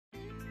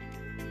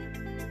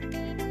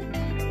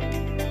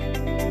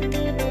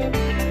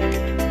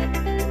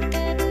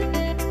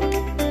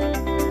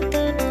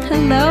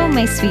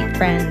my sweet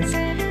friends.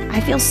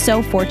 I feel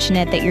so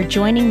fortunate that you're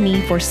joining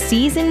me for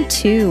season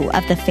 2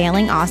 of the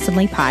Failing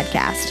Awesomely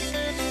podcast.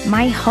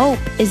 My hope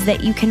is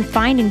that you can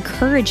find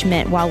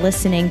encouragement while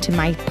listening to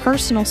my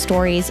personal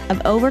stories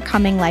of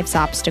overcoming life's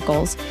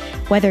obstacles,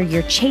 whether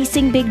you're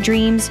chasing big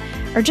dreams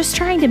or just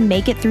trying to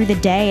make it through the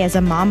day as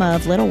a mama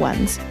of little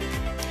ones.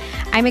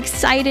 I'm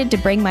excited to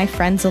bring my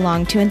friends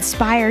along to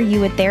inspire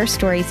you with their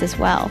stories as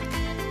well.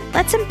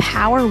 Let's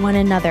empower one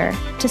another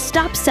to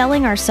stop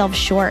selling ourselves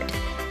short,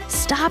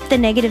 stop the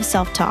negative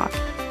self-talk,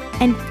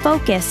 and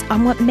focus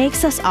on what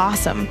makes us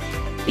awesome,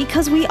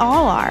 because we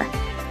all are.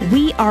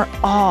 We are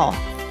all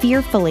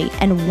fearfully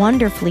and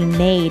wonderfully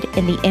made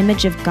in the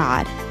image of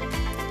God.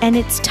 And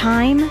it's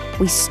time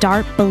we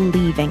start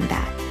believing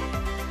that.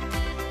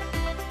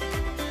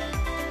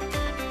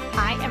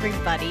 Hi,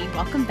 everybody.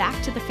 Welcome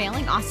back to the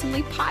Failing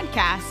Awesomely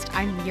podcast.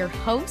 I'm your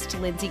host,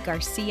 Lindsay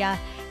Garcia,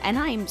 and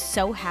I'm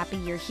so happy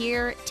you're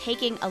here,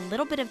 taking a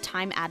little bit of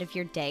time out of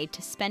your day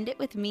to spend it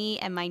with me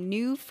and my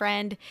new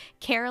friend,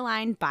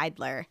 Caroline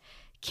Beidler.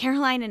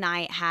 Caroline and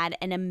I had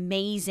an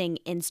amazing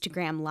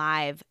Instagram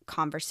Live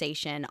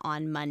conversation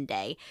on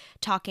Monday,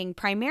 talking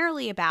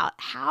primarily about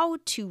how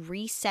to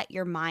reset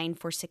your mind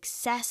for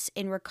success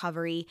in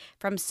recovery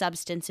from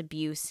substance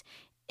abuse,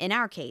 in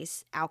our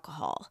case,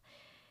 alcohol.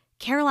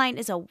 Caroline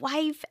is a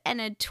wife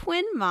and a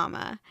twin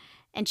mama,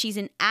 and she's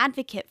an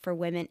advocate for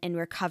women in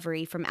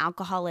recovery from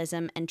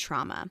alcoholism and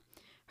trauma.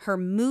 Her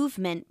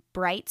movement,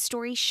 Bright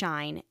Story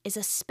Shine, is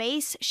a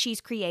space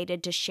she's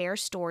created to share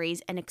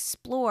stories and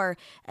explore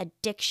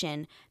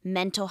addiction,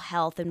 mental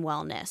health and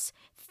wellness,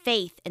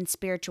 faith and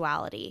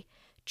spirituality,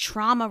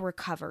 trauma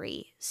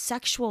recovery,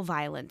 sexual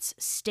violence,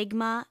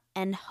 stigma,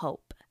 and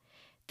hope.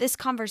 This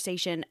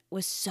conversation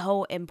was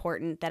so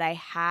important that I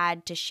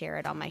had to share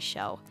it on my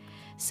show.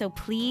 So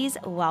please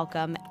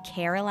welcome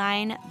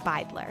Caroline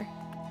Beidler.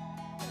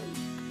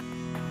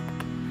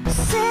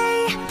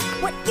 Say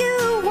what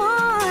you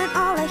want,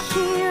 all I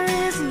hear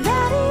is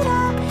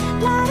la-di-da,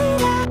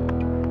 la-di-da.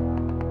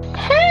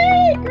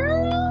 Hey,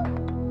 girl!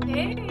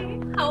 Hey,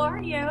 how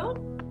are you?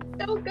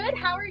 So good.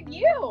 How are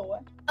you?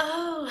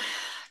 Oh,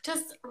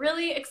 just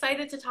really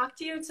excited to talk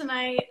to you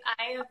tonight.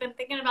 I have been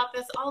thinking about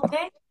this all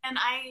day, and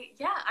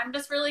I'm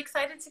just really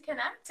excited to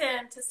connect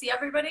and to see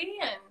everybody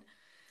and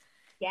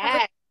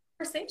have a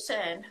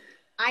conversation.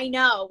 I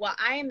know. Well,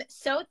 I'm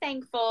so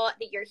thankful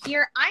that you're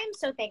here. I'm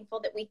so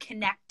thankful that we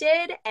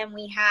connected and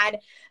we had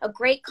a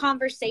great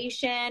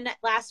conversation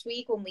last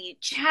week when we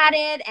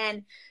chatted,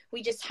 and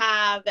we just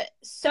have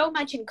so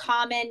much in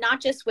common,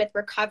 not just with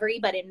recovery,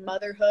 but in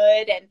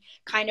motherhood and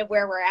kind of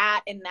where we're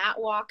at in that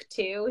walk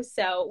too.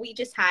 So we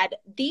just had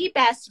the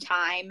best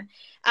time.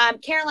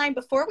 Caroline,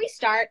 before we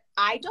start,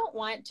 I don't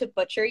want to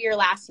butcher your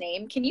last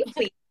name. Can you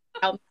please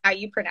tell me how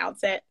you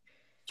pronounce it?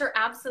 Sure,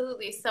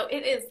 absolutely. So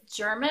it is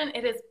German.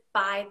 It is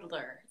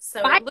Beidler.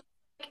 So Beidler. it looks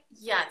like,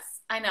 yes,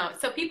 I know.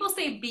 So people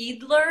say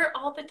Beidler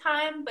all the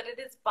time, but it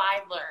is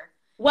Beidler.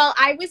 Well,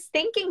 I was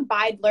thinking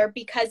Beidler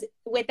because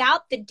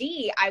without the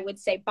D, I would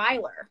say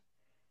Byler.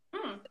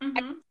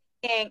 Mm-hmm.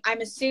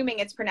 I'm assuming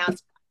it's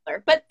pronounced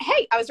Byler. But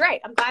hey, I was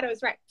right. I'm glad I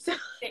was right. So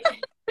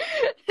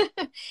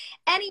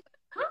anyway,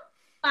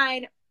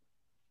 fine.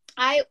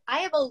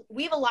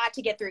 We have a lot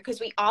to get through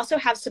because we also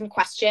have some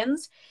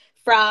questions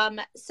from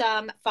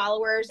some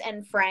followers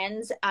and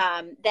friends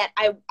that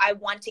I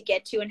want to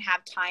get to and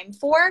have time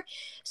for.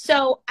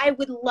 So I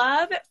would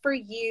love for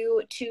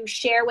you to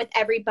share with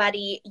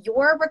everybody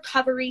your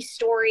recovery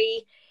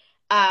story,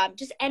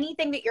 just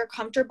anything that you're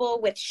comfortable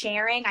with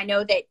sharing. I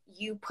know that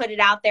you put it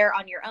out there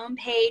on your own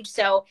page.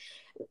 So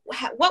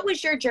what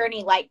was your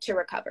journey like to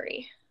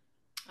recovery?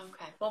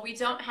 Okay. Well, we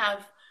don't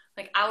have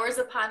like hours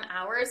upon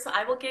hours, so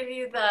I will give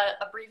you the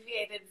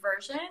abbreviated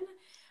version.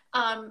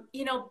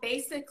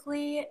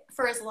 Basically,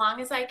 for as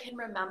long as I can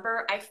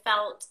remember, I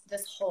felt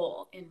this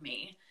hole in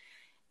me.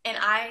 And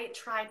I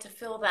tried to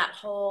fill that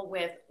hole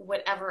with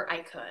whatever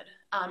I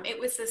could. It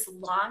was this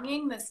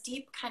longing, this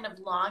deep kind of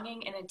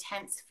longing and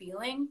intense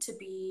feeling to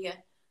be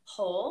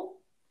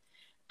whole.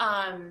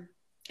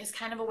 Is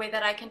kind of a way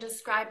that I can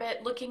describe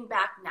it. Looking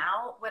back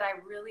now, what I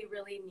really,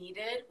 really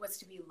needed was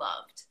to be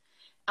loved.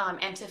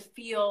 And to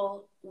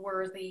feel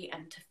worthy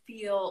and to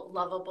feel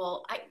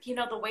lovable.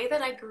 The way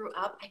that I grew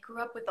up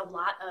with a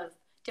lot of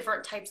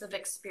different types of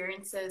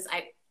experiences.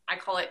 I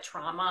call it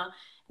trauma.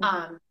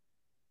 Mm-hmm.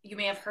 You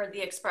may have heard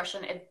the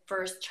expression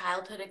adverse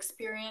childhood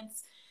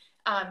experience.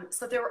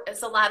 So there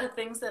was a lot of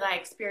things that I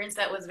experienced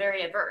that was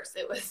very adverse.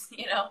 It was,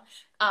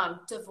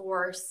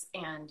 divorce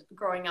and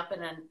growing up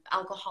in an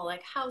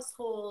alcoholic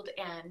household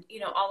and,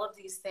 all of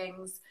these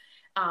things,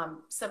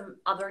 some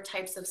other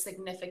types of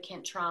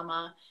significant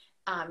trauma.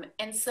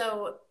 And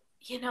so,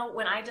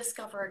 when I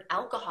discovered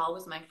alcohol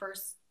was my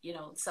first,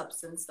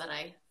 substance that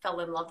I fell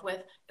in love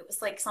with, it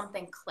was like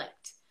something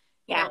clicked.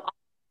 All of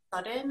a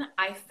sudden,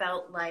 I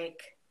felt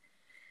like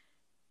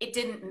it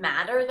didn't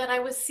matter that I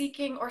was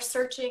seeking or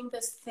searching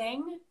this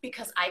thing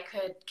because I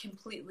could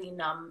completely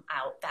numb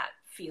out that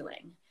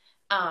feeling.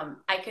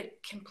 I could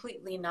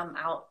completely numb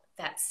out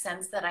that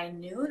sense that I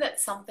knew that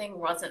something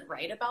wasn't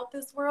right about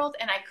this world,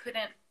 and I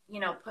couldn't,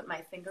 put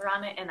my finger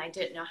on it, and I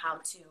didn't know how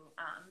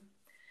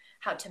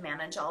to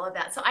manage all of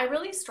that. So I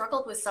really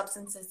struggled with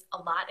substances a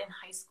lot in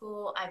high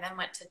school. I then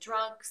went to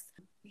drugs,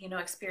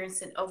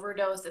 experienced an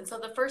overdose. And so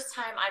the first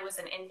time I was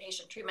in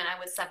inpatient treatment, I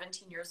was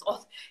 17 years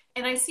old,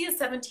 and I see a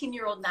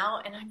 17-year-old now,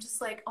 and I'm just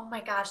like, oh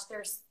my gosh,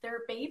 they're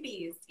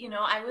babies.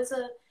 I was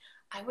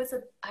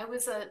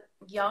a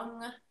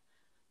young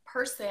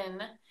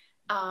person,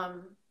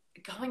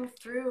 going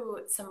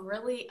through some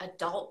really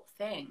adult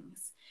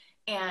things.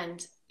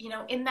 And,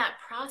 in that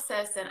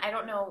process, and I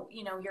don't know,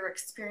 your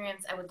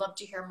experience, I would love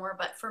to hear more,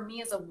 but for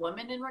me as a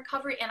woman in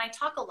recovery, and I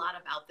talk a lot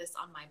about this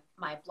on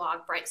my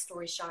blog, Bright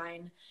Story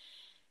Shine,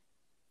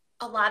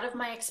 a lot of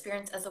my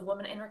experience as a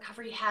woman in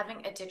recovery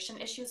having addiction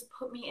issues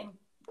put me in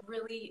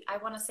really, I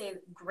want to say,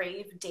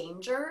 grave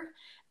danger,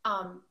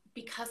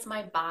 because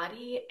my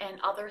body and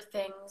other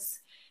things,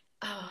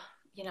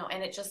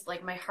 and it just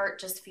like my heart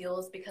just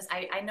feels, because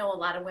I know a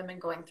lot of women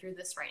going through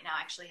this right now.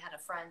 I actually had a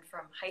friend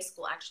from high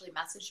school actually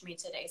messaged me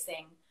today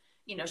saying,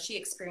 she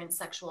experienced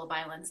sexual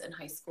violence in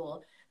high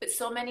school, but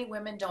so many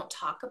women don't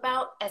talk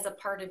about as a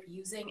part of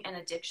using an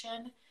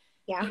addiction.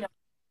 Yeah.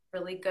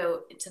 Really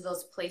go to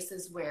those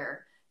places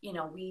where,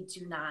 we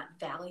do not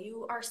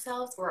value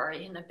ourselves, where our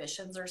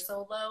inhibitions are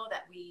so low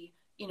that we,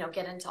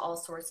 get into all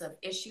sorts of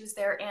issues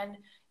there. And,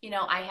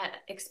 I had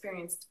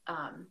experienced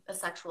a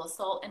sexual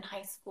assault in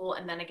high school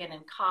and then again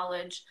in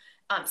college.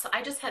 So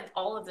I just had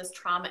all of this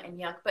trauma and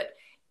yuck, but,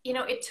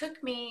 it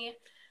took me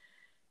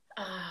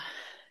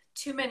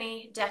too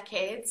many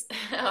decades.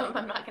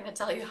 I'm not going to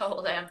tell you how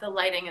old I am. The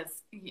lighting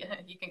is,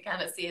 you can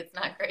kind of see it's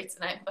not great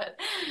tonight, but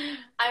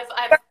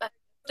I've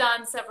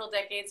done several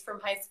decades from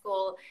high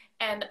school,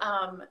 and,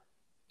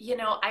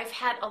 I've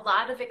had a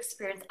lot of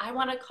experience. I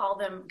want to call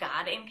them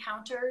God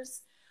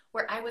encounters,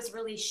 where I was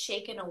really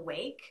shaken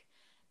awake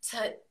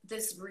to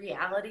this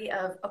reality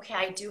of, okay,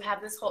 I do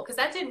have this whole, because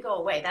that didn't go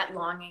away, that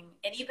longing.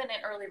 And even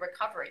in early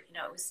recovery,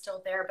 it was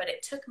still there, but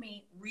it took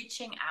me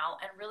reaching out,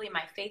 and really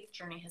my faith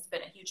journey has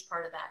been a huge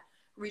part of that,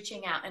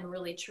 reaching out and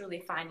really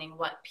truly finding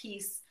what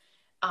peace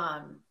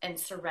and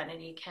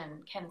serenity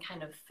can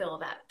kind of fill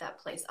that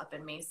place up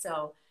in me.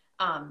 So,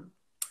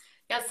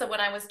 so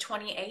when I was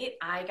 28,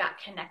 I got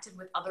connected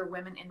with other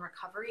women in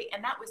recovery,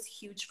 and that was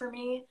huge for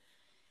me,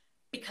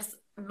 because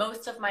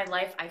most of my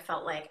life I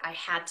felt like I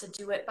had to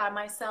do it by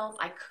myself.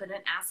 I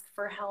couldn't ask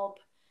for help.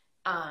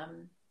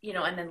 And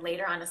then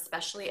later on,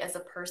 especially as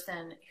a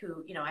person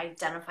who, I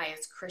identify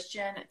as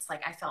Christian, it's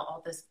like I felt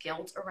all this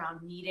guilt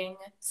around needing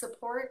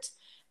support.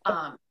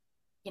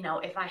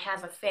 If I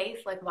have a faith,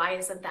 like, why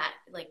isn't that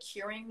like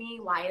curing me?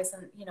 Why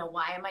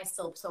am I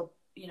still so,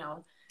 I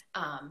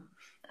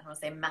don't want to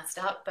say messed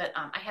up, but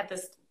I had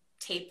this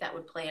tape that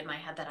would play in my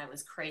head that I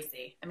was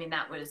crazy. I mean,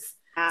 that was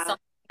something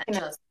that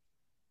just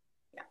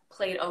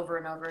played over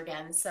and over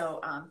again.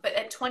 So, but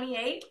at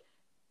 28,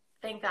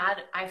 thank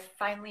God, I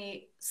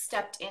finally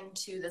stepped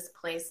into this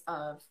place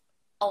of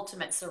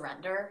ultimate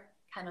surrender,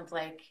 kind of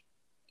like,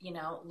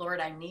 Lord,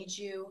 I need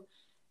you,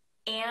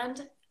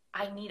 and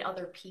I need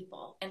other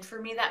people. And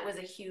for me, that was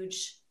a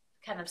huge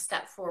kind of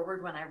step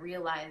forward when I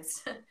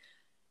realized,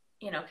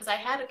 because I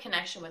had a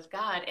connection with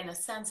God in a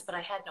sense, but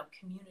I had no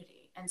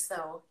community. And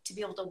so to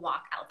be able to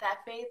walk out that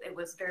faith, it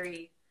was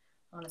very,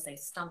 I want to say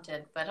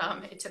stunted, but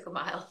it took a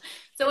while.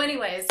 So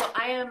anyway, so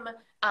I am,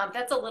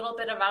 that's a little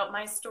bit about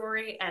my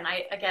story. And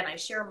I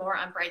share more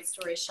on Bright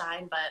Story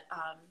Shine, but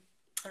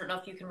I don't know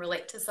if you can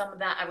relate to some of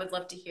that. I would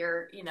love to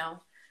hear,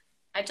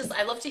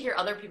 I love to hear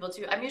other people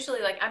too. I'm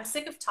usually like, I'm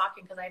sick of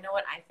talking because I know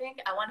what I think.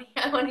 I want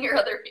to hear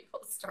other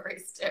people's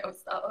stories too.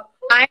 So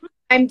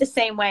I'm the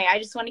same way. I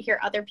just want to hear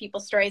other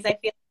people's stories. I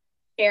feel like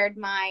I shared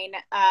mine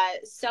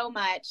so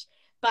much.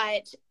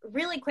 But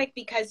really quick,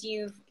 because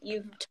you've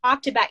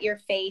talked about your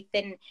faith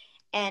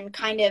and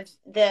kind of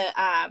the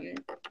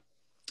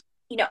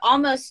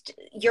almost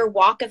your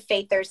walk of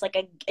faith. There's like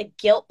a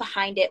guilt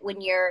behind it when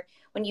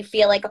you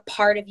feel like a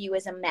part of you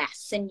is a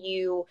mess, and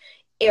you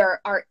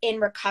are in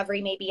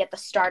recovery, maybe at the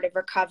start of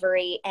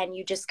recovery, and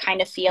you just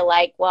kind of feel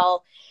like,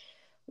 well,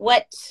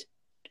 what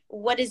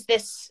does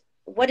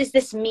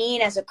this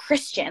mean as a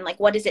Christian? Like,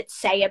 what does it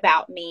say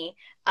about me?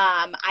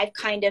 I've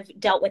kind of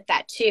dealt with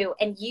that too.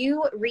 And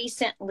you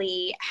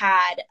recently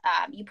had,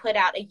 you put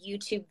out a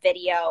YouTube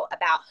video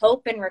about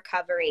hope and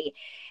recovery.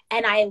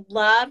 And I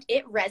loved,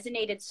 it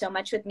resonated so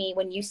much with me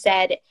when you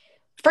said,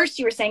 first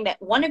you were saying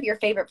that one of your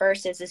favorite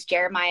verses is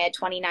Jeremiah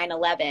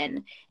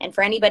 29:11. And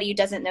for anybody who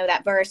doesn't know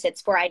that verse,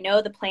 it's, for I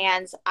know the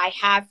plans I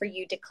have for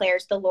you,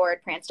 declares the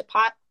Lord, plans to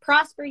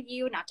prosper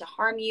you, not to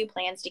harm you,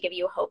 plans to give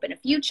you a hope and a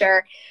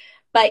future.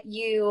 But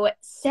you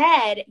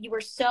said, you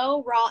were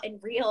so raw and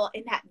real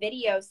in that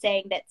video,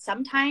 saying that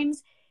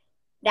sometimes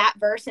that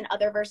verse and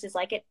other verses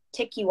like it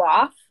tick you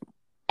off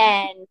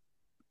and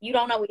you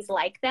don't always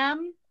like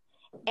them.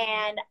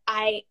 And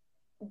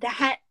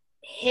that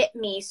hit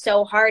me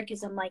so hard,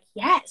 because I'm like,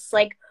 yes,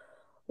 like,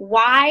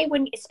 why,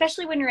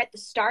 especially when you're at the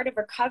start of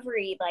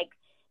recovery, like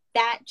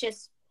that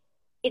just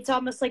it's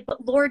almost like,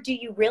 but Lord, do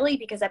you really?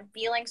 Because I'm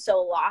feeling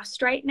so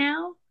lost right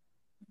now.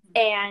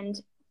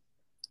 And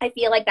I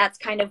feel like that's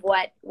kind of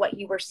what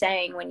you were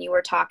saying when you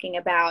were talking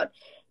about,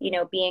 you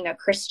know, being a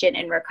Christian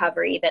in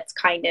recovery. That's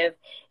kind of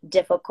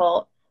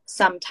difficult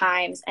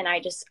sometimes. And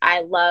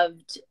I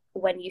loved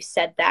when you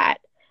said that.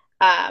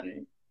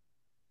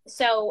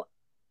 So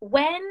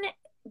when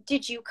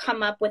did you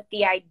come up with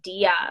the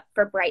idea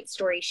for Bright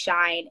Story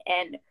Shine,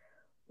 and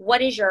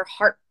what is your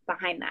heart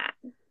behind that?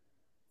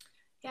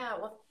 Yeah,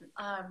 well,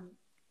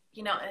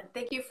 you know, and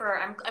thank you for,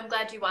 I'm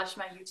glad you watched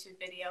my YouTube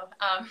video.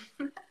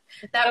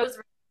 That was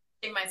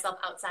really myself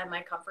outside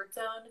my comfort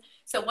zone.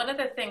 So one of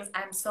the things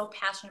I'm so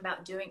passionate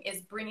about doing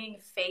is bringing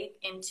faith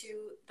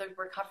into the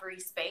recovery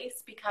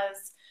space,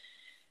 because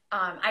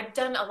I've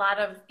done a lot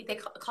of, they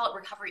call it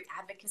recovery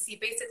advocacy.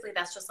 Basically,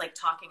 that's just like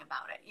talking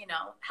about it, you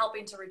know,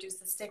 helping to reduce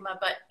the stigma.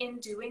 But in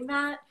doing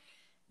that,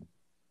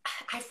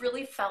 I've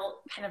really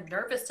felt kind of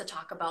nervous to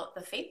talk about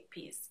the faith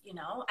piece. You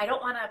know, I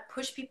don't want to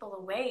push people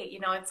away. You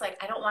know, it's like,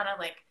 I don't want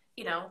to like,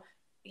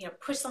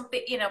 push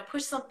something,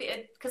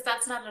 because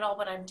that's not at all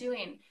what I'm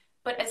doing.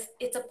 But as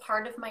it's a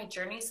part of my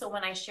journey. So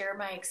when I share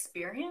my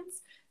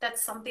experience,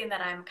 that's something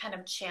that I'm kind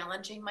of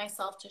challenging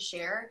myself to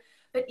share.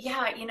 But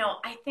yeah, you know,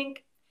 I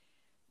think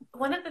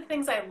one of the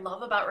things I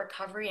love about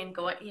recovery and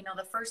going, you know,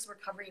 the first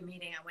recovery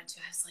meeting I went to,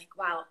 I was like,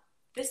 wow,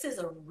 this is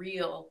a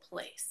real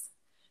place.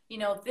 You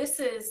know, this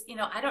is, you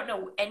know, I don't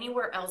know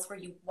anywhere else where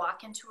you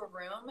walk into a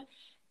room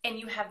and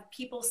you have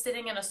people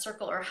sitting in a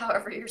circle or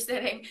however you're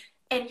sitting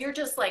and you're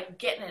just like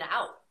getting it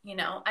out, you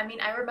know? I mean,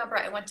 I remember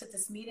I went to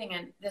this meeting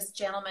and this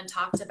gentleman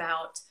talked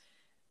about,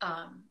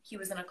 he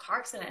was in a car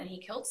accident and he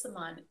killed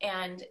someone,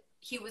 and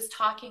he was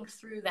talking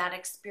through that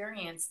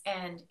experience.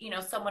 And, you know,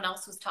 someone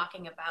else was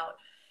talking about,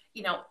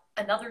 you know,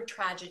 another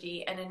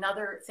tragedy and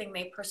another thing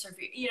they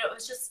persevered. You know, it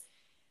was just,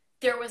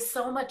 there was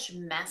so much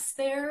mess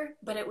there,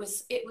 but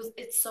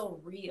it's so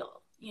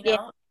real, you know?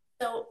 Yeah.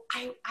 So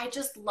I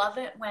just love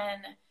it when,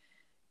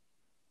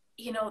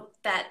 you know,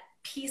 that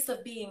piece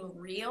of being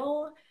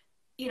real,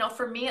 you know,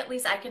 for me, at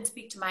least I can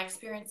speak to my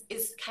experience,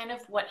 is kind of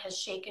what has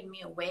shaken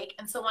me awake.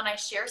 And so when I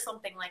share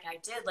something like I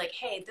did, like,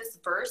 hey, this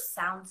verse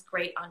sounds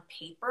great on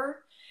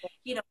paper,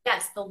 you know,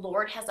 yes, the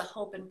Lord has a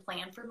hope and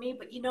plan for me,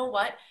 but you know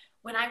what?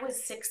 When I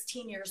was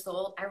 16 years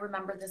old, I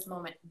remember this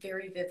moment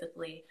very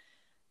vividly.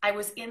 I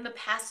was in the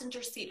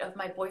passenger seat of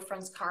my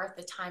boyfriend's car at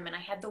the time, and I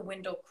had the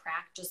window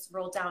cracked, just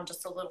rolled down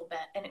just a little bit.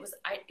 And it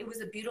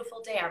was a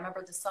beautiful day. I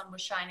remember the sun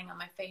was shining on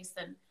my face.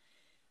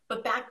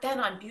 But back then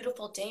on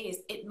beautiful days,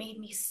 it made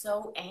me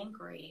so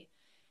angry.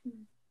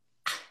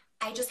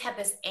 I just had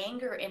this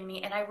anger in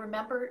me. And I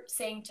remember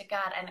saying to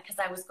God, and because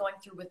I was going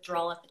through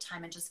withdrawal at the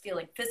time and just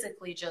feeling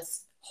physically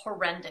just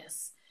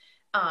horrendous,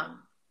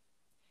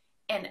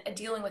 and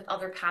dealing with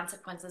other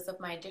consequences of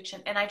my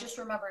addiction. And I just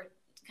remember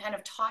kind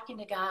of talking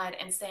to God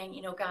and saying,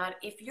 you know, God,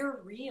 if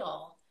you're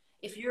real,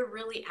 if you're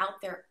really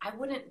out there, I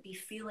wouldn't be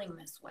feeling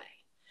this way.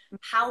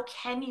 How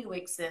can you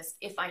exist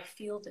if I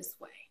feel this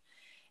way?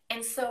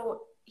 And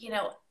so, you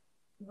know,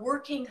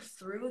 working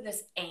through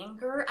this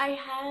anger I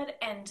had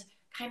and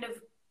kind of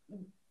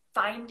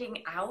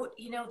finding out,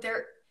 you know,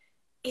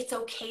 it's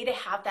okay to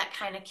have that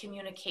kind of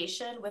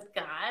communication with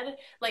God.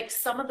 Like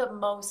some of the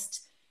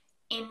most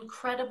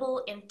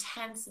incredible,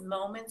 intense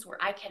moments where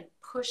I can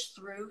push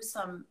through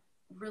some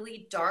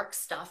really dark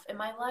stuff in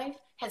my life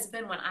has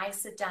been when I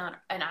sit down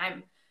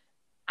and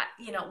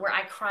you know, where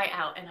I cry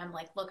out and I'm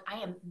like, look, I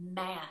am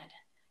mad.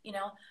 You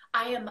know,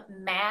 I am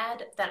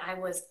mad that I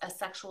was a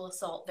sexual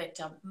assault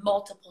victim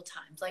multiple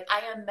times. Like,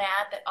 I am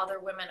mad that other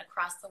women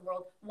across the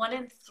world, 1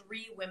 in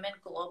 3 women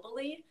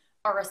globally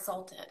are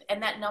assaulted.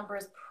 And that number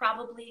is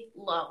probably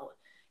low.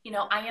 You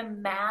know, I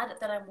am mad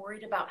that I'm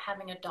worried about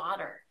having a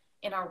daughter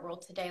in our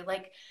world today.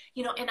 Like,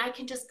 you know, and I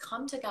can just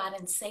come to God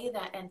and say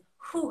that, and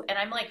and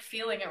I'm like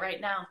feeling it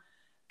right now.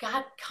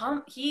 God,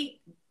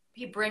 he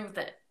brings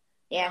it.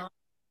 Yeah. You know?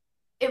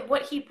 And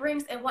what he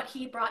brings and what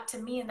he brought to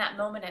me in that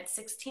moment at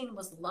 16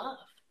 was love.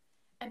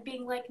 And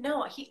being like,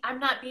 no, I'm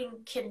not being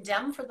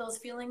condemned for those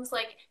feelings.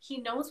 Like,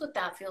 he knows what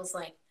that feels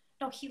like.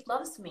 No, he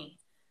loves me.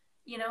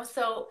 You know,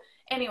 so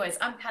anyways,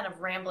 I'm kind of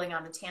rambling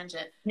on a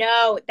tangent.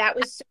 No, that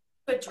was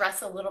to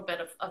address a little bit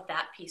of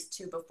that piece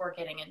too before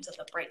getting into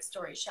the Bright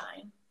Story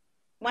Shine.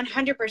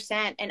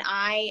 100%. And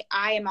I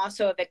am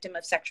also a victim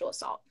of sexual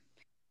assault.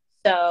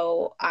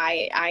 So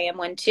I am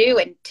one too.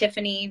 And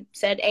Tiffany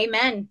said,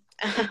 amen.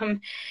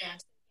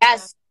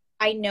 Yes,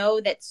 I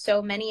know that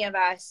so many of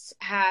us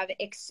have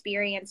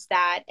experienced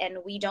that and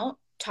we don't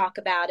talk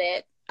about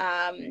it.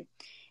 And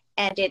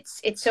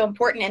it's so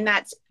important. And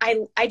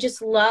I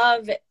just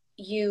love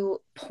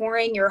you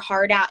pouring your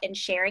heart out and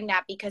sharing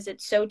that, because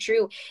it's so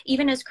true.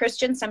 Even as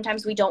Christians,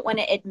 sometimes we don't want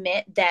to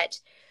admit that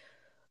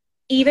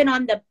even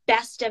on the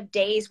best of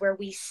days where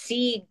we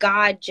see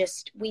God,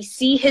 we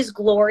see his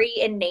glory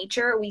in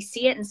nature, we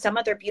see it in some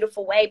other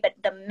beautiful way, but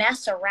the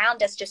mess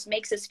around us just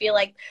makes us feel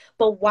like,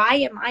 but why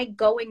am I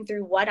going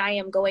through what I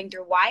am going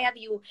through? Why have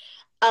you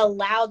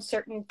allowed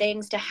certain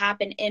things to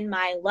happen in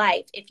my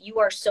life if you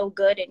are so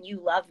good and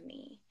you love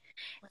me?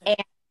 And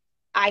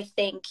I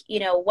think,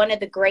 one of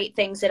the great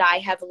things that I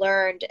have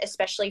learned,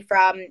 especially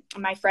from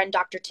my friend,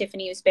 Dr.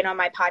 Tiffany, who's been on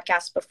my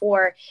podcast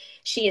before,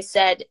 she has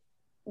said,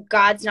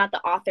 God's not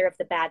the author of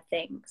the bad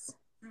things.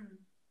 Mm-hmm.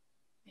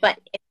 Yeah. But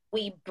if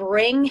we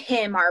bring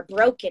him our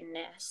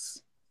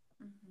brokenness,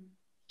 mm-hmm.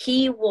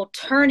 he will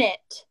turn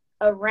it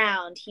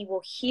around. He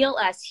will heal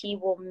us. He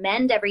will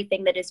mend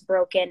everything that is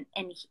broken,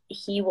 and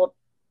he will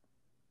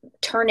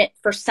turn it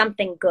for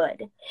something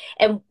good.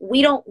 And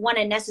we don't want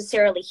to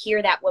necessarily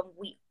hear that when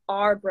we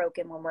are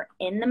broken, when we're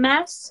in the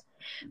mess.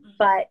 Mm-hmm.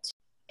 But,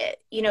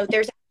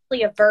 there's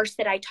actually a verse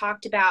that I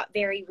talked about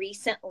very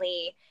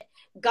recently.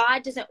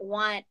 God doesn't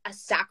want a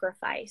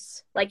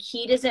sacrifice. Like,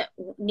 he doesn't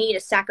need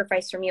a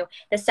sacrifice from you.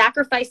 The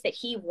sacrifice that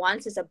he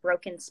wants is a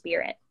broken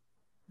spirit.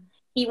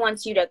 He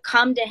wants you to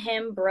come to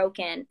him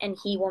broken, and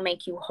he will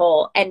make you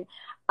whole. And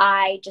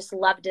I just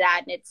loved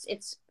that.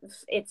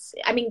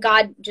 And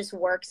God just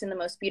works in the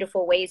most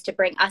beautiful ways to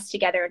bring us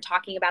together and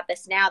talking about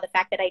this now. The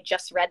fact that I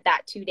just read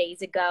that 2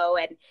 days ago,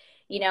 and,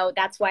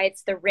 that's why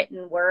it's the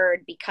written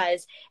word,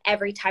 because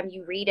every time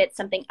you read it,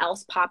 something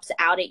else pops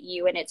out at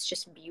you, and it's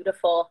just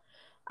beautiful.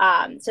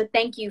 So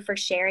thank you for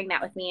sharing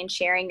that with me and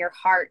sharing your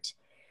heart.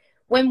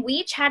 When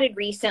we chatted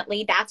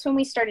recently, that's when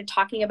we started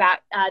talking about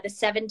the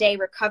 7-day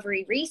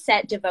recovery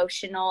reset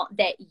devotional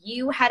that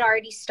you had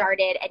already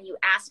started and you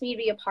asked me to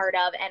be a part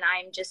of. And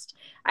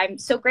I'm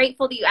so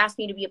grateful that you asked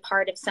me to be a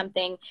part of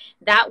something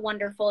that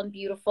wonderful and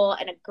beautiful,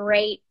 and a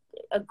great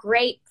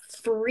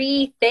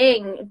free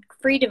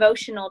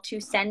devotional to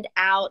send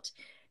out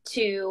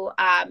to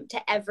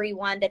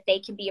everyone that they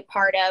can be a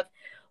part of.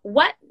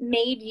 What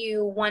made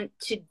you want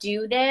to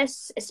do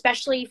this,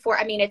 especially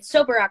it's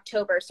Sober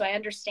October, so I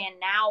understand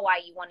now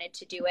why you wanted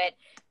to do it,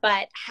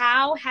 but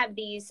how have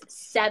these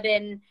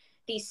seven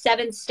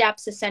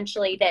steps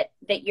essentially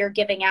that you're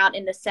giving out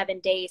in the 7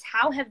 days,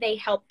 how have they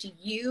helped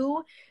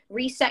you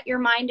reset your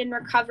mind in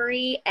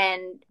recovery,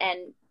 and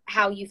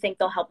how you think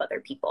they'll help other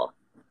people?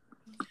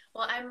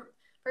 Well,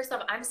 first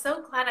off, I'm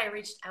so glad I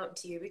reached out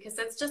to you, because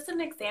it's just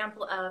an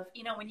example of,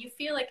 when you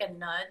feel like a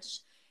nudge,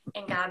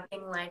 and God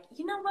being like,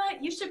 you know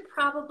what, you should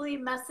probably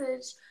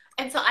message.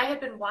 And so I had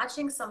been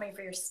watching so many of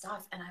your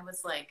stuff, and I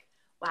was like,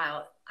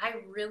 wow, I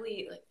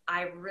really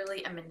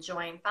am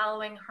enjoying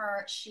following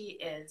her. She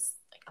is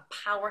like a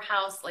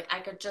powerhouse. Like, I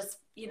could just,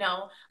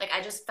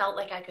 I just felt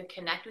like I could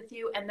connect with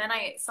you. And then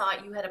I saw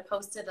you had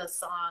posted a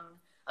song,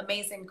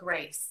 Amazing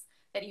Grace,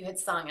 that you had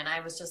sung, and I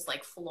was just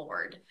like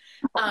floored.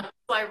 So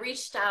I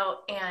reached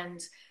out,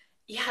 and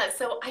yeah,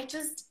 so I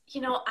just,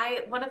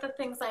 one of the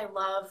things I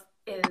love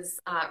is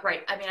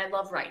write. I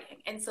love writing.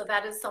 And so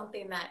that is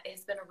something that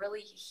has been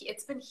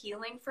it's been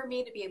healing for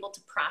me to be able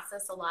to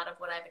process a lot of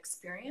what I've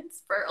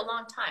experienced for a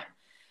long time.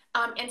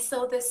 And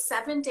so this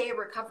 7-day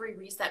recovery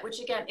reset,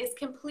 which again is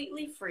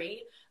completely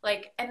free,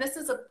 and this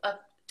is a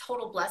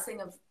total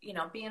blessing of,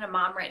 being a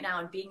mom right now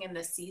and being in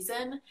this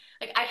season.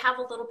 Like, I have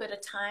a little bit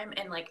of time,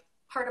 and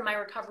part of my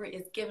recovery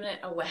is giving it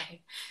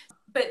away.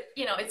 But,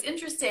 it's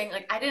interesting.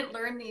 I didn't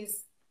learn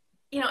these,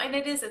 and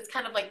it's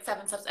kind of like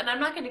 7 steps, and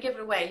I'm not going to give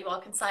it away. You all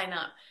can sign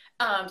up.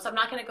 So I'm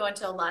not going to go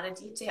into a lot of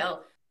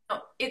detail.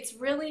 It's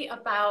really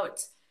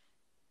about,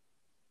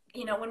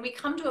 when we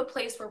come to a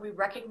place where we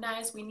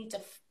recognize we need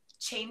to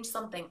change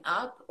something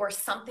up, or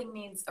something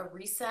needs a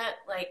reset,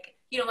 like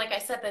I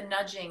said, the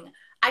nudging,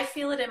 I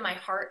feel it in my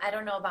heart. I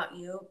don't know about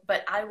you,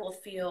 but I will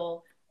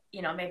feel,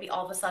 maybe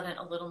all of a sudden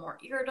a little more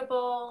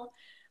irritable,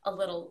 a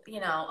little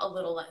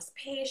less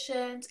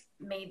patient,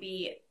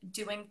 maybe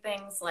doing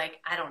things like,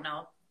 I don't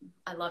know,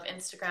 I love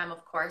Instagram,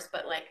 of course,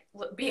 but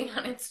being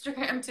on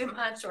Instagram too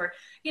much, or,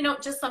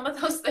 just some of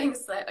those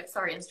things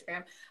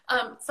Instagram,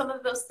 some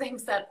of those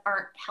things that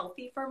aren't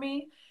healthy for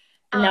me.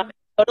 No,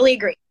 totally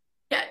agree.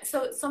 Yeah.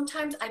 So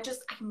sometimes I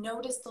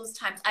noticed those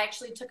times. I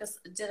actually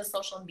did a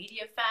social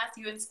media fast.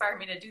 You inspired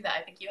me to do that.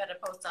 I think you had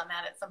a post on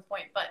that at some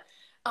point, but,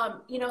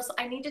 so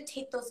I need to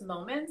take those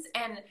moments.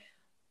 And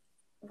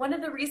one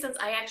of the reasons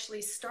I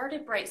actually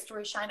started Bright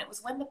Story Shine, it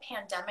was when the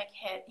pandemic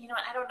hit.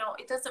 I don't know,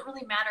 it doesn't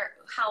really matter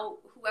how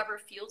whoever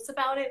feels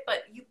about it,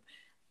 but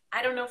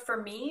I don't know,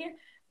 for me,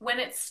 when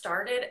it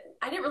started,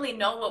 I didn't really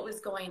know what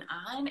was going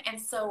on.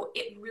 And so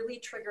it really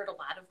triggered a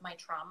lot of my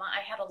trauma.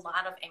 I had a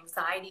lot of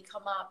anxiety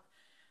come up.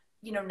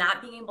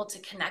 Not being able to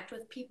connect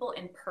with people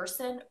in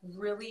person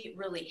really,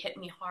 really hit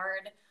me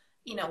hard,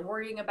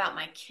 worrying about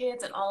my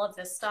kids and all of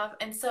this stuff.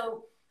 And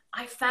so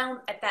I found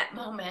at that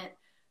moment,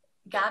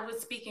 God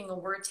was speaking a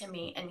word to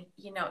me, and,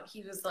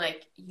 he was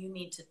like, you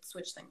need to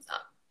switch things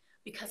up,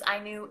 because I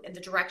knew in the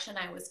direction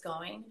I was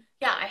going.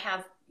 Yeah, I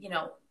have,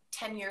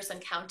 10 years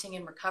and counting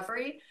in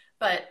recovery,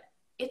 but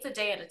it's a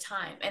day at a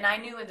time. And I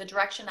knew in the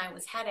direction I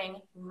was heading,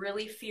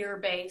 really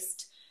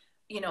fear-based,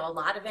 a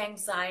lot of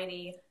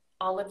anxiety,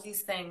 all of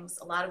these things,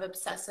 a lot of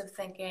obsessive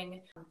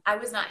thinking. I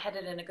was not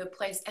headed in a good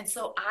place. And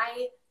so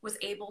I was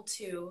able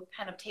to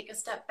kind of take a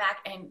step back,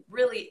 and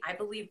really, I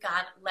believe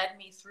God led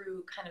me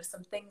through kind of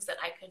some things that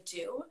I could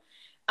do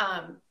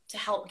to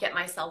help get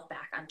myself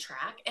back on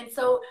track. And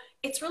so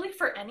it's really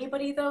for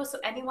anybody though. So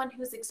anyone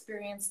who's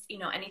experienced, you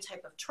know, any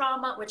type of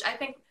trauma, which I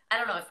think, I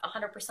don't know if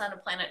 100%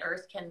 of planet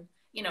Earth can,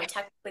 you know,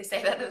 technically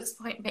say that at this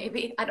point,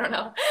 maybe, I don't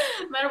know,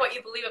 no matter what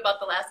you believe about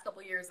the last couple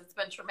of years, it's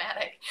been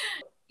traumatic.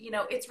 You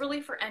know, it's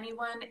really for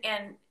anyone.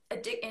 And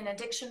in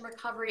addiction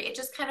recovery, it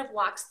just kind of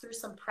walks through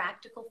some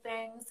practical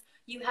things.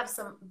 You have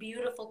some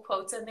beautiful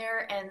quotes in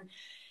there and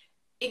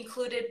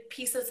included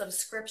pieces of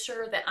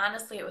scripture that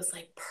honestly, it was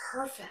like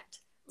perfect.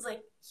 It was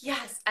like,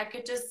 yes, I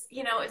could just,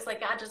 you know, it's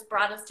like God just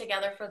brought us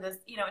together for this,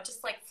 you know, it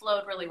just like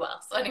flowed really well.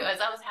 So anyways,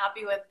 I was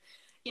happy with,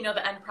 you know,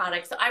 the end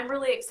product. So I'm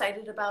really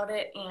excited about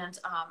it. And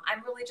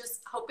I'm really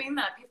just hoping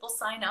that people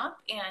sign up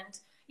and,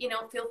 you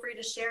know, feel free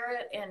to share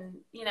it and,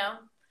 you know,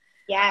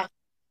 yeah,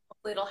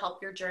 hopefully it'll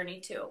help your journey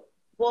too.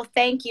 Well,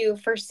 thank you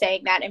for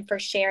saying that and for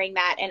sharing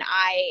that. And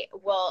I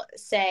will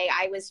say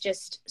I was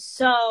just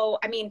so,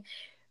 I mean,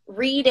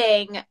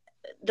 reading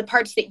the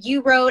parts that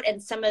you wrote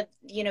and some of,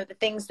 you know, the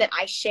things that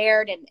I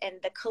shared and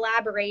the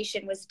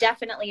collaboration was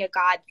definitely a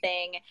God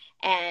thing.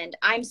 And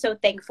I'm so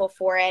thankful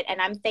for it.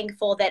 And I'm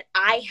thankful that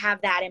I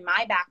have that in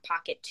my back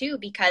pocket too,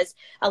 because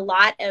a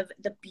lot of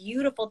the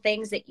beautiful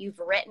things that you've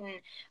written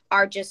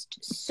are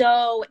just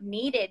so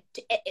needed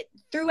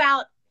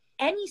throughout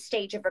any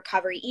stage of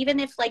recovery. Even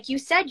if, like you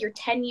said, you're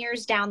 10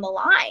 years down the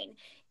line,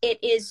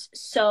 it is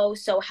so,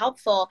 so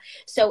helpful.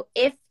 So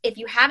if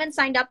you haven't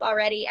signed up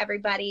already,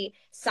 everybody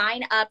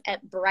sign up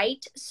at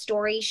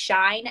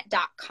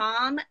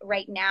brightstoryshine.com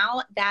right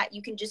now. That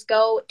you can just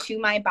go to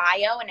my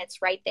bio and it's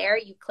right there.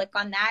 You click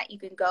on that, you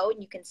can go and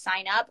you can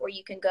sign up, or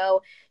you can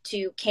go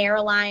to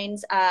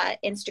Caroline's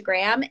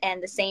Instagram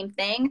and the same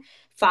thing,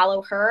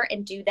 follow her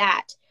and do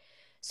that.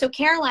 So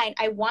Caroline,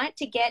 I want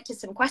to get to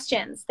some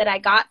questions that I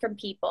got from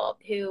people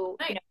who,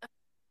 you know,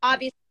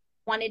 obviously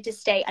wanted to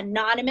stay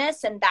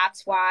anonymous. And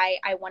that's why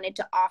I wanted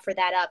to offer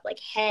that up. Like,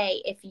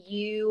 hey, if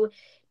you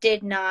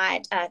did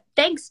not,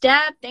 thanks,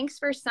 Deb. Thanks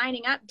for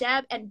signing up,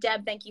 Deb. And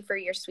Deb, thank you for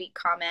your sweet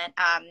comment.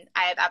 I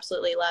have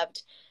absolutely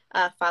loved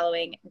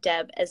following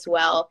Deb as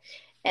well.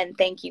 And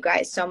thank you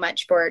guys so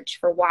much for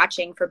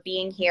watching, for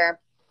being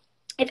here.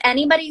 If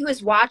anybody who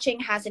is watching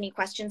has any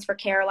questions for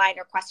Caroline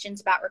or questions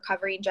about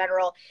recovery in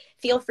general,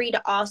 feel free to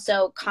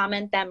also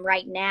comment them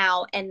right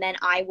now, and then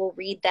I will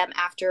read them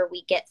after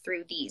we get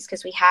through these,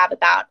 because we have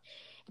about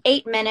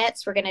 8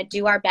 minutes. We're going to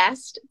do our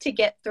best to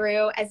get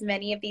through as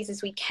many of these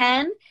as we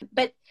can.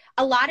 But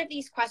a lot of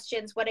these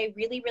questions, what I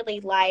really, really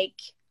like,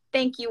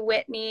 thank you,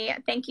 Whitney.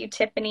 Thank you,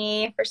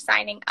 Tiffany, for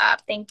signing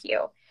up. Thank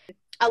you.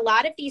 A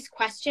lot of these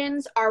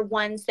questions are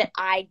ones that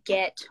I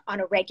get on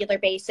a regular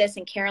basis.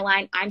 And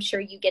Caroline, I'm sure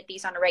you get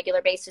these on a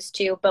regular basis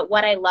too. But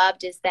what I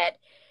loved is that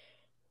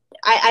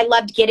I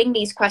loved getting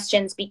these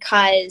questions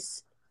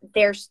because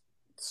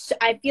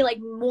I feel like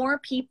more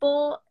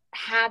people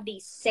have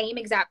these same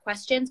exact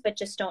questions, but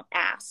just don't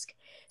ask.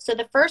 So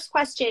the first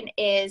question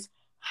is,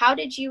 how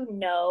did you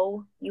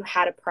know you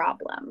had a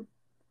problem?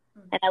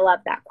 And I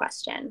love that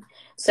question.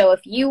 So if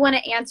you want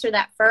to answer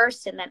that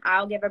first, and then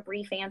I'll give a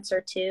brief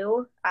answer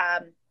too,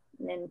 and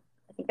then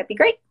I think that'd be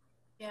great.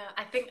 Yeah,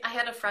 I think I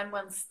had a friend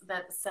once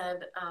that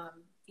said,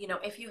 you know,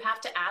 if you have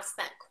to ask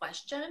that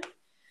question,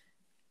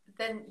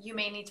 then you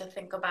may need to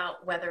think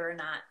about whether or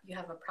not you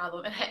have a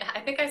problem. And I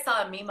think I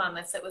saw a meme on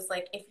this. It was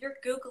like, if you're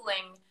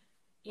Googling,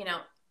 you know,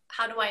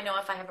 how do I know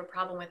if I have a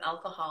problem with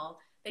alcohol,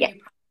 then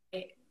you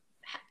probably,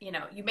 you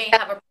know, you may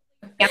have a problem.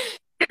 Yeah.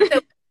 So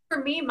for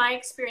me, my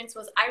experience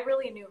was I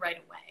really knew right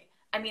away.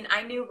 I mean,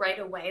 I knew right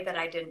away that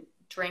I didn't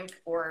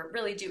drink or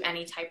really do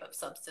any type of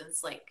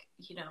substance, like,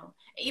 you know,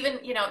 even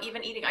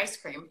eating ice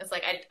cream. It's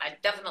like, I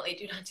definitely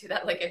do not do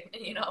that like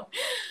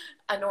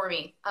a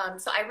normie.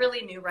 So I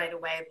really knew right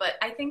away. But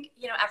I think,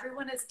 you know,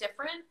 everyone is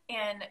different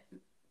and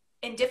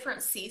in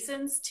different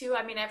seasons too.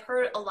 I mean, I've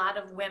heard a lot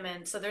of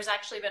women, so there's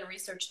actually been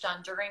research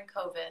done during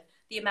COVID,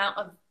 the amount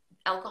of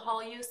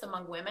alcohol use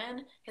among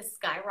women has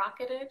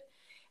skyrocketed.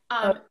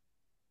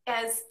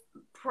 As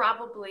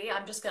probably,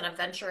 I'm just going to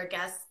venture a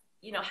guess,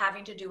 you know,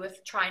 having to do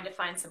with trying to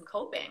find some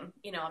coping,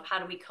 you know, of how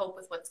do we cope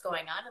with what's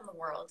going on in the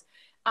world.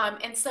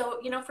 And so,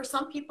 you know, for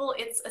some people,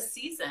 it's a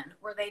season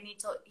where they need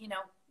to, you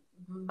know,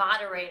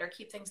 moderate or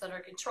keep things under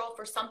control.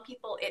 For some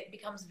people, it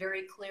becomes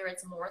very clear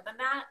it's more than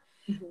that.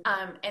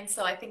 Mm-hmm. And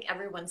so I think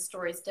everyone's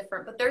story is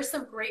different, but there's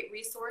some great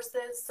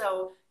resources.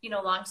 So, you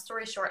know, long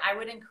story short, I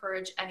would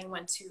encourage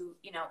anyone to,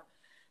 you know,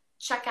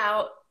 check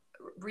out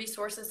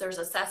resources. There's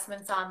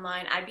assessments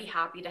online. I'd be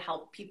happy to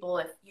help people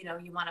if, you know,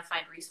 you want to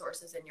find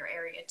resources in your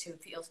area too.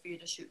 Feel free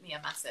to shoot me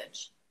a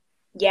message.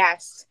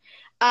 Yes.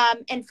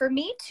 And for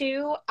me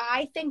too,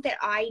 I think that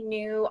I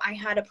knew I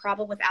had a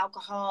problem with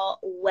alcohol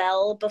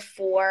well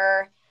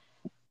before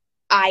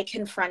I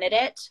confronted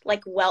it,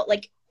 like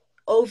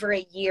over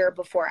a year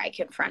before I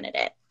confronted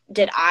it.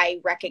 Did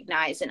I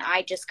recognize, and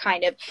I just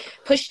kind of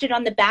pushed it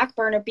on the back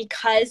burner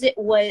because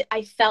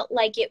I felt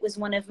like it was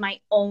one of my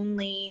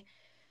only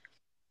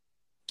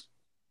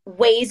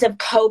ways of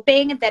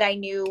coping that I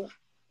knew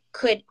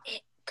could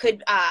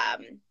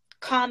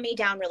calm me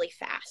down really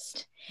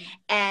fast.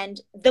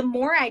 And the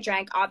more I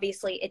drank,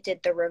 obviously it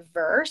did the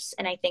reverse.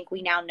 And I think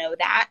we now know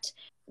that.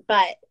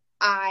 But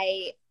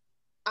I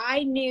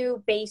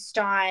knew based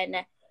on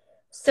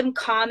some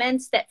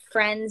comments that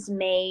friends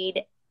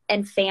made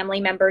and family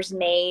members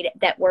made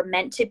that were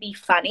meant to be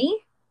funny.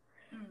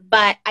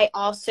 But I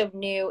also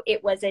knew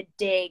it was a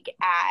dig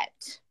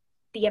at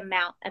the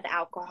amount of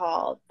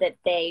alcohol that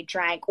they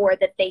drank or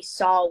that they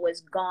saw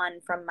was gone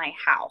from my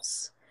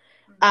house.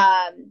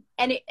 And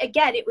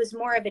it was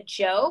more of a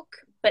joke,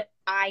 but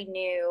I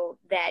knew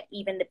that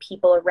even the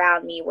people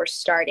around me were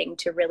starting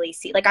to really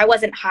see, like I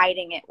wasn't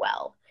hiding it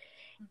well,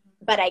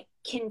 but I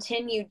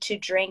continued to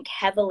drink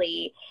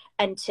heavily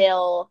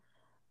until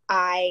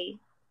I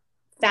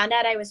found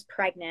out I was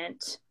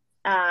pregnant,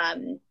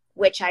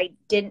 which I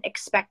didn't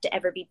expect to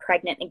ever be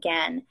pregnant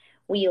again.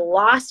 We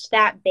lost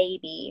that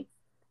baby.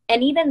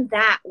 And even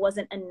that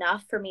wasn't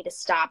enough for me to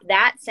stop.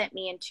 That sent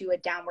me into a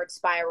downward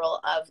spiral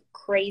of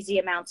crazy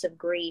amounts of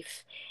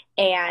grief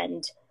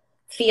and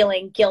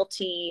feeling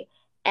guilty.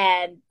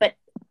 But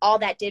all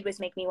that did was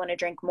make me want to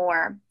drink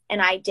more.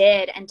 And I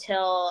did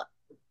until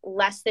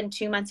less than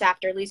 2 months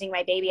after losing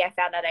my baby, I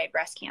found out I had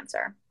breast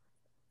cancer.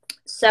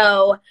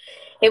 So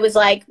it was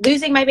like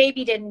losing my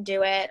baby didn't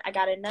do it. I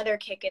got another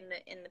kick in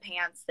the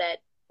pants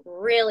that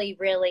really,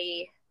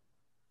 really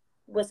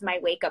was my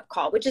wake-up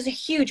call, which is a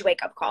huge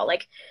wake-up call.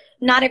 Like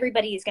not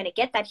everybody is going to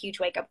get that huge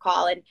wake-up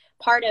call. And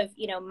part of,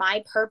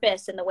 my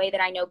purpose and the way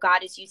that I know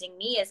God is using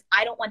me is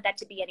I don't want that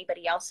to be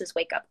anybody else's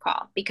wake-up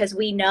call, because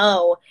we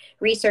know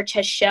research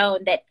has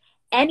shown that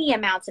any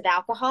amounts of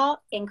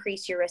alcohol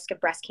increase your risk of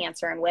breast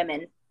cancer in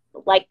women,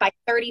 like by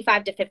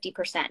 35 to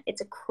 50%.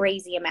 It's a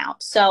crazy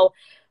amount. So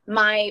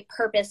my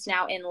purpose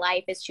now in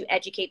life is to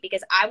educate,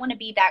 because I want to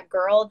be that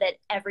girl that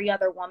every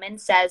other woman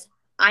says,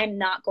 I'm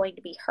not going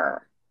to be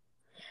her.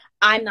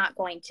 I'm not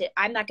going to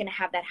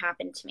have that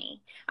happen to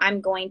me.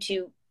 I'm going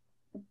to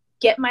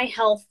get my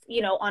health,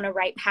 on a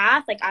right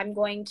path. Like I'm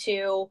going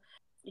to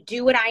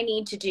do what I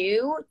need to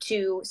do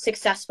to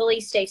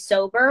successfully stay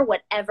sober,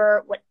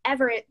 whatever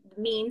it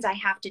means I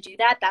have to do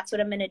that. That's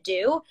what I'm going to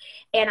do.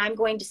 And I'm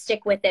going to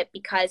stick with it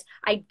because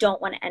I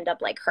don't want to end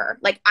up like her.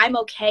 Like I'm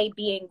okay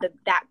being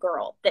that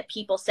girl that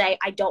people say,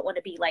 I don't want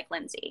to be like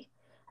Lindsay.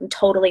 I'm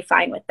totally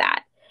fine with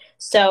that.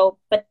 So,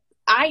 but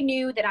I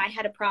knew that I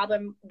had a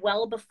problem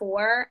well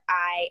before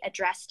I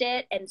addressed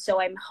it. And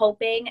so I'm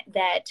hoping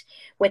that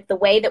with the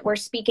way that we're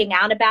speaking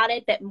out about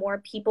it, that more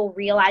people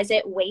realize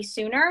it way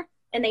sooner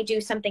and they do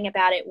something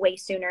about it way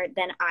sooner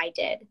than I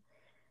did.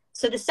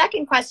 So the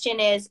second question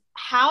is,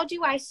 how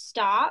do I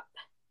stop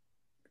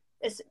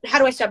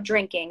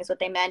drinking is what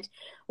they meant,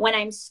 when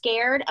I'm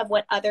scared of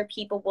what other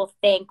people will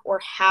think or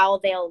how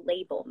they'll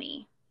label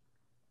me?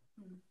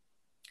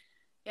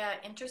 Yeah,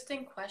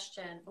 interesting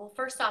question. Well,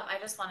 first off, I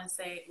just want to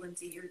say,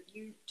 Lindsay,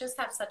 you just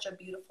have such a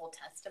beautiful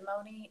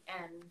testimony,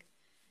 and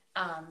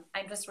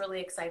I'm just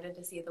really excited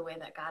to see the way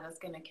that God is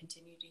going to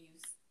continue to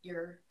use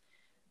your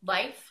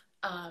life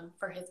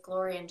for His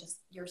glory, and just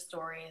your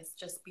story is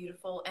just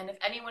beautiful. And if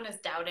anyone is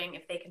doubting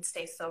if they can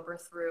stay sober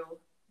through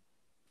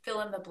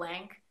fill in the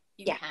blank,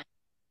 you can.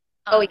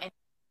 And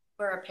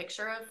we're a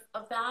picture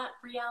of that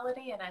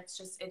reality, and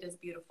it is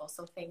beautiful.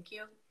 So thank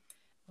you.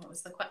 What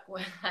was the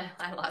question?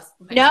 I lost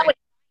my train.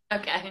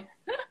 Okay.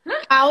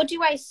 How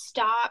do I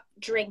stop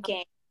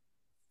drinking?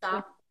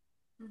 Stop.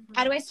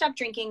 How do I stop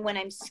drinking when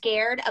I'm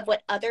scared of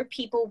what other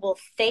people will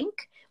think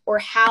or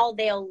how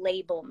they'll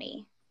label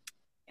me?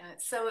 Yeah,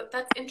 so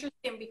that's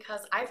interesting,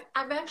 because I've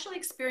actually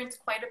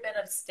experienced quite a bit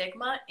of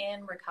stigma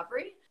in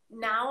recovery.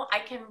 Now I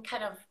can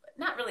kind of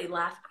not really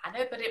laugh at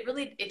it, but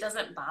it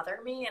doesn't bother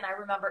me. And I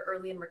remember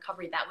early in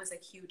recovery, that was a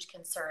huge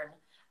concern.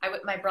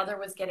 My brother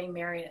was getting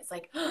married. It's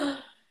like,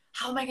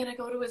 how am I going to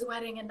go to his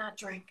wedding and not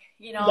drink?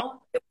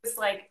 It was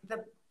like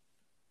the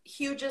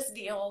hugest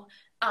deal.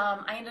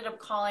 I ended up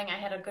calling, I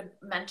had a good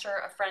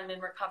mentor, a friend in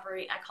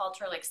recovery. I called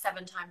her like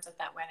 7 times at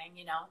that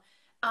wedding,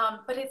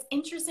 but it's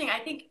interesting. I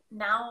think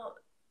now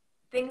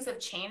things have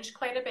changed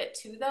quite a bit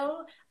too,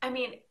 though. I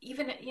mean,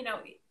 even,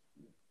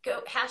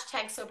 go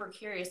hashtag sober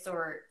curious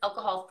or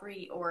alcohol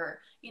free, or,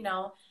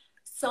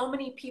 so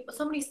many people,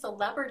 so many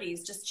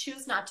celebrities just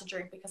choose not to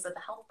drink because of the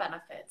health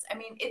benefits. I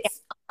mean,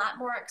 it's a lot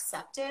more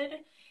accepted.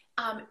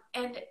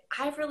 And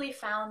I've really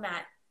found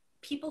that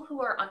people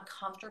who are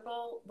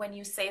uncomfortable when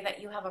you say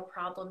that you have a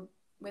problem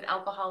with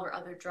alcohol or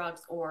other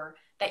drugs, or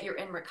that you're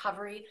in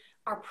recovery,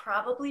 are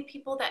probably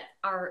people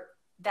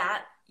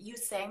that you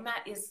saying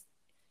that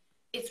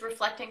it's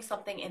reflecting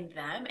something in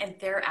them, and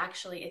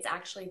it's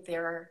actually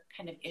their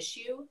kind of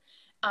issue.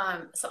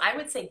 So I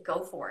would say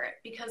go for it,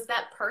 because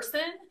that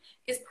person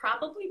is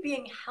probably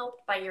being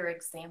helped by your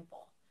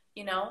example.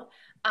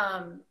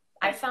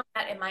 I found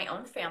that in my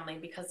own family,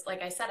 because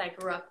like I said, I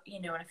grew up,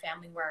 in a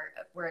family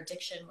where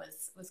addiction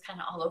was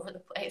kind of all over the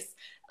place.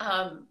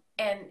 And,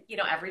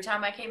 every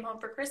time I came home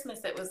for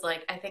Christmas, it was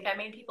like, I think I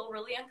made people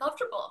really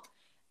uncomfortable,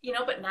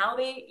 but now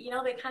they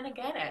kind of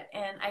get it.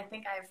 And I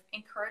think I've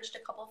encouraged a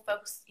couple of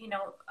folks,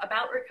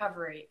 about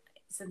recovery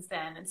since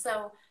then. And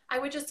so I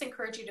would just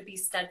encourage you to be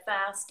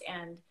steadfast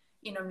and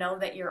know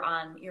that you're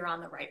on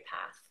the right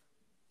path.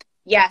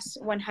 Yes,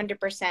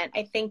 100%.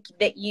 I think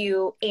that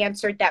you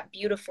answered that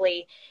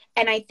beautifully.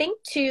 And I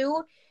think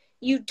too,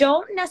 you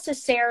don't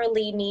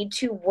necessarily need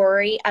to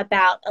worry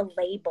about a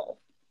label.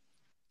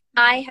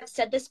 I have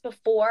said this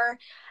before.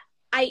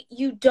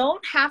 You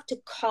don't have to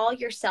call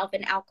yourself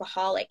an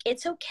alcoholic.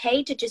 It's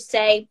okay to just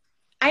say,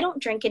 I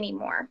don't drink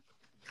anymore.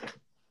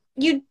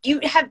 You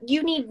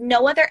need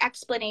no other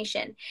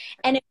explanation.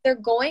 And if they're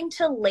going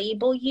to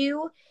label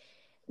you,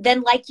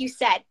 then like you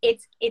said,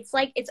 it's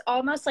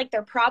almost like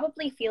they're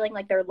probably feeling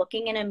like they're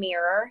looking in a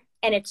mirror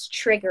and it's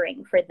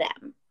triggering for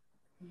them.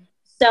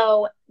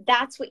 So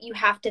that's what you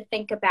have to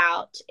think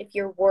about if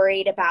you're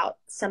worried about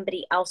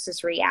somebody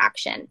else's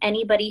reaction.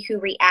 Anybody who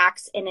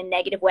reacts in a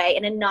negative way,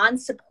 in a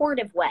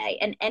non-supportive way,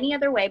 and any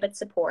other way but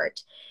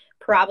support,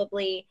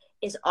 probably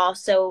is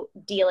also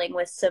dealing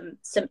with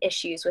some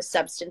issues with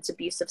substance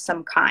abuse of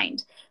some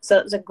kind. So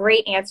it was a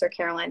great answer,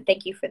 Caroline.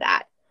 Thank you for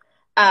that.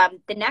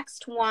 The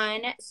next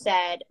one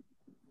said,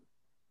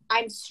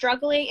 I'm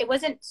struggling. It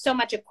wasn't so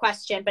much a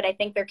question, but I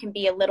think there can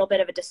be a little bit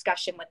of a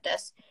discussion with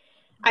this.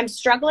 I'm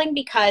struggling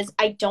because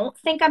I don't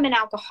think I'm an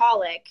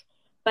alcoholic,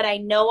 but I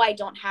know I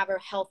don't have a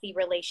healthy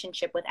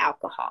relationship with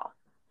alcohol.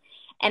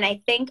 And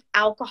I think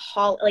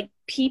alcohol, like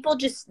people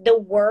just, the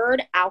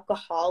word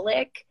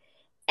alcoholic,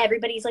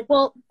 everybody's like,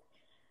 well,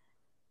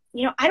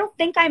 I don't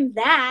think I'm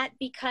that,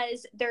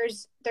 because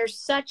there's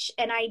such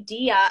an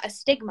idea, a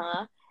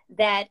stigma,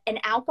 that an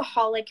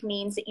alcoholic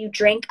means that you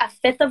drink a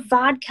fifth of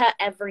vodka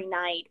every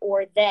night,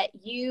 or that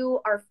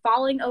you are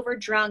falling over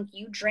drunk,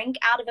 you drink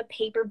out of a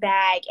paper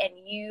bag, and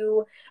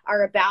you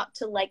are about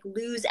to like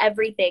lose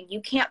everything. You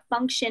can't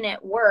function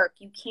at work.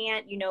 You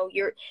can't,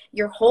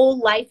 your whole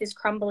life is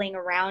crumbling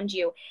around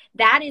you.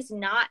 That is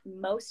not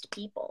most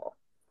people.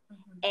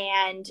 Mm-hmm.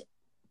 And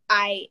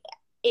I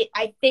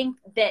think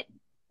that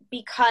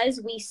because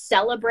we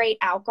celebrate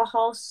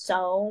alcohol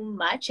so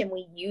much and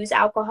we use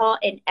alcohol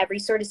in every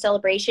sort of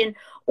celebration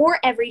or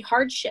every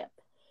hardship,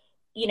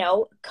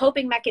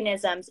 coping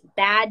mechanisms,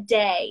 bad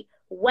day,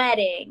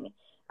 wedding,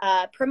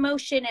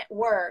 promotion at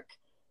work,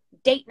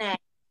 date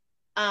night,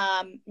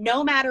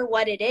 no matter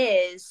what it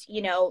is,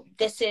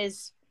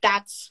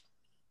 that's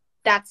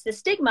the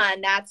stigma.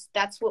 And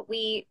that's what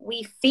we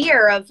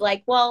fear of,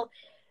 like, well,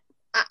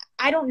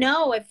 I don't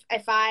know if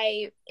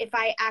I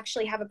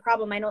actually have a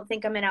problem. I don't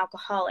think I'm an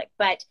alcoholic.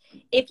 But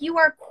if you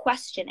are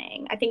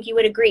questioning, I think you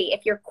would agree,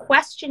 if you're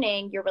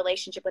questioning your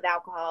relationship with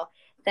alcohol,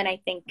 then I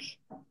think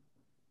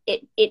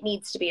it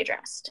needs to be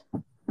addressed.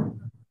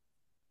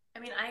 I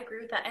mean, I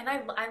agree with that. And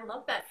I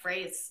love that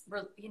phrase,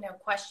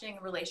 questioning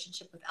a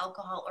relationship with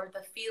alcohol, or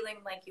the feeling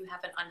like you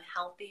have an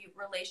unhealthy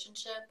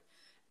relationship.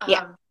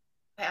 Yeah.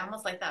 I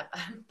almost like that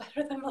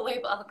better than the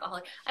label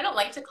alcoholic. I don't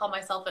like to call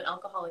myself an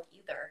alcoholic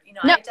either.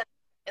 No. I identify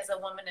as a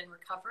woman in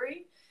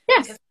recovery.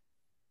 Yes. Because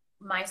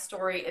my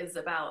story is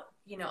about,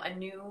 a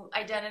new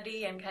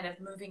identity and kind of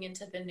moving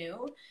into the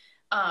new.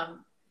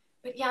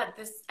 But yeah,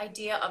 this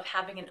idea of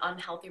having an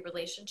unhealthy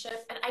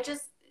relationship. And I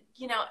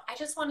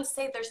just want to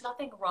say there's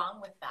nothing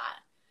wrong with that.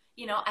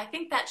 I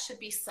think that should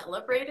be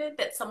celebrated,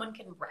 that someone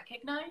can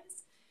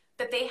recognize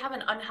that they have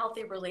an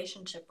unhealthy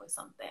relationship with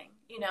something,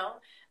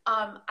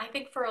 I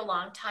think for a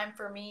long time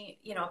for me,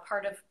 a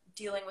part of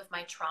dealing with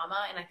my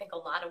trauma, and I think a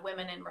lot of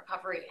women in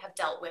recovery have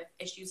dealt with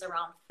issues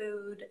around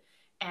food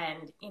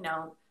and,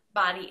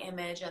 body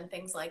image and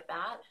things like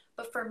that.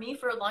 But for me,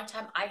 for a long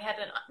time, I had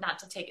not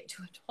to take it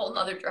to a whole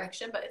nother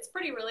direction, but it's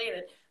pretty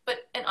related, but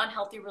an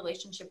unhealthy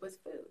relationship with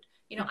food.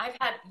 I've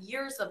had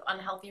years of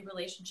unhealthy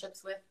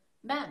relationships with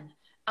men.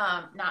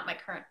 Not my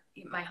current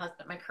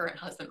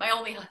husband, my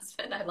only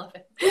husband. I love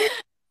it.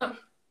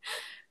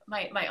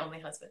 My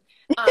only husband.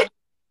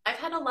 I've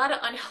had a lot of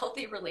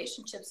unhealthy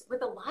relationships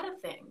with a lot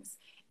of things.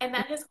 And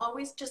that has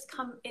always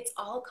it's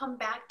all come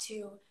back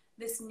to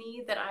this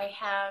need that I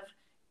have.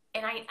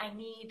 And I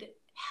need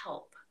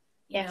help,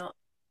 a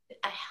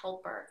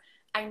helper.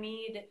 I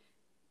need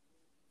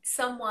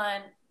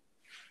someone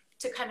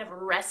to kind of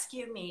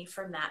rescue me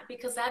from that,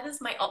 because that is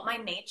my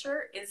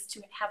nature, is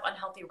to have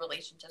unhealthy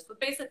relationships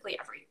with basically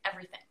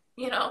everything,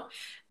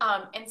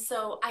 and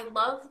so I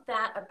love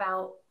that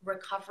about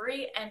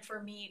recovery. And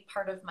for me,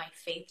 part of my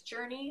faith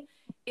journey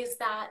is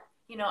that,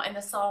 and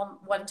the Psalm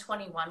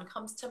 121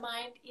 comes to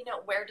mind,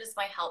 where does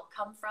my help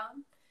come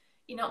from?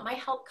 My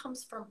help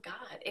comes from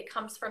God. It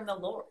comes from the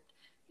Lord,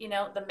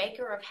 the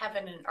maker of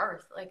heaven and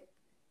earth. Like,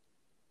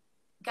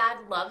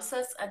 God loves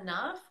us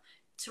enough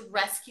to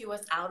rescue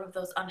us out of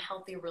those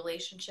unhealthy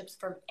relationships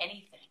from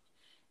anything.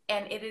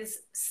 And it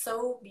is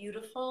so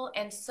beautiful.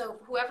 And so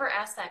whoever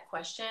asked that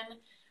question,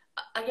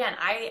 again,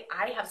 I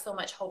have so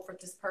much hope for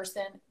this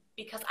person,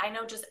 because I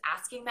know just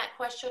asking that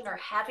question or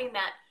having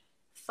that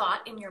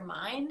thought in your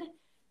mind,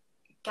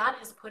 God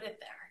has put it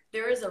there.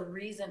 There is a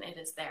reason it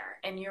is there.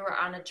 And you are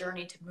on a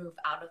journey to move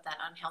out of that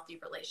unhealthy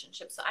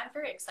relationship. So I'm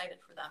very excited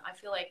for them. I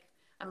feel like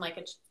I'm I'm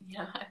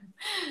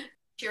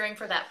cheering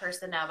for that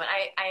person now, but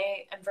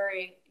I am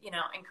very,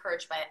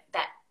 encouraged by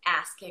that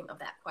asking of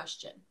that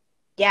question.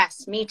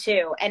 Yes, me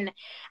too. And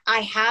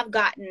I have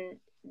gotten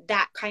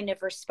that kind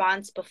of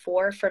response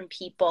before from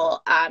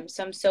people.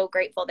 So I'm so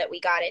grateful that we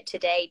got it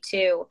today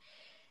too.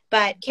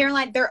 But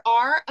Caroline, there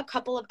are a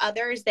couple of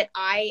others that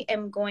I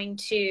am going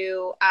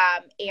to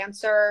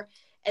answer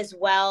as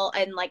well,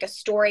 and like a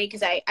story,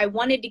 because I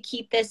wanted to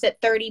keep this at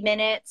 30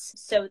 minutes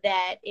so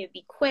that it would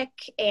be quick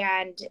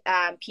and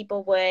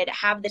people would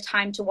have the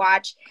time to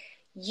watch.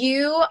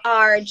 You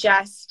are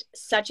just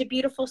such a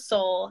beautiful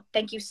soul.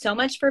 Thank you so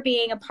much for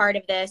being a part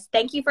of this.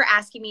 Thank you for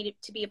asking me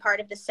to be a part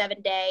of the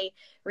 7-day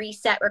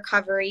reset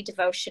recovery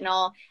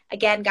devotional.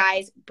 Again,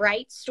 guys,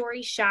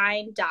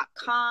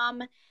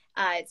 brightstoryshine.com.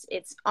 It's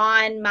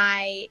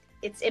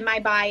in my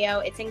bio.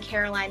 It's in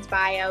Caroline's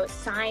bio.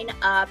 Sign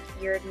up.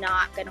 You're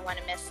not going to want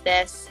to miss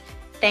this.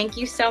 Thank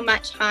you so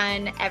much,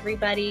 hun.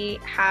 Everybody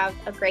have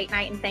a great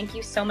night, and thank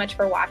you so much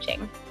for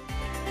watching.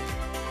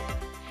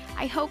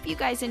 I hope you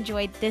guys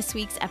enjoyed this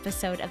week's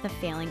episode of the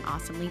Failing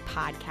Awesomely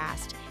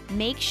podcast.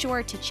 Make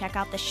sure to check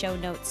out the show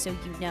notes so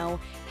you know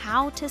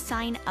how to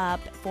sign up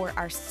for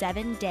our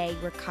 7-day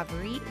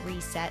recovery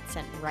reset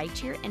sent right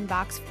to your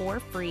inbox for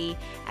free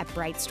at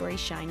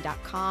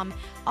brightstoryshine.com.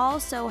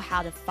 Also,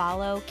 how to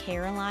follow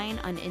Caroline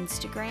on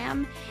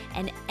Instagram,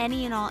 and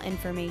any and all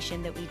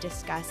information that we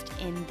discussed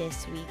in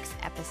this week's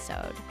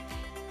episode.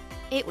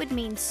 It would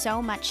mean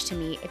so much to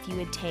me if you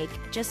would take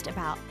just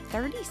about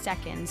 30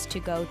 seconds to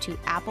go to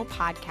Apple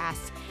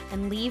Podcasts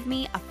and leave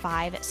me a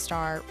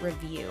 5-star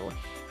review.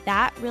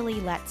 That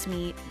really lets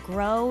me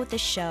grow the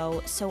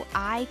show so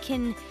I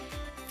can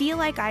feel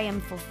like I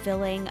am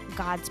fulfilling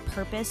God's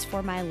purpose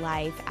for my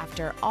life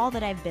after all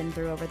that I've been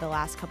through over the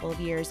last couple of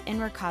years in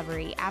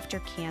recovery, after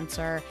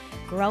cancer,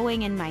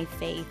 growing in my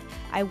faith.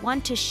 I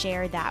want to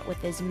share that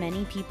with as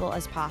many people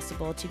as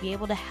possible, to be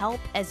able to help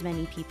as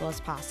many people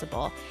as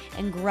possible.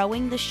 And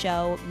growing the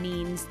show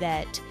means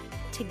that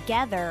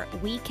together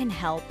we can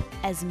help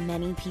as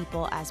many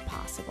people as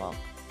possible.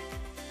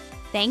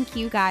 Thank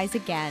you guys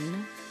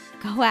again.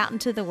 Go out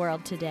into the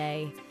world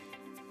today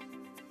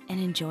and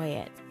enjoy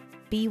it.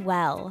 Be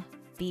well.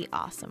 Be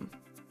awesome.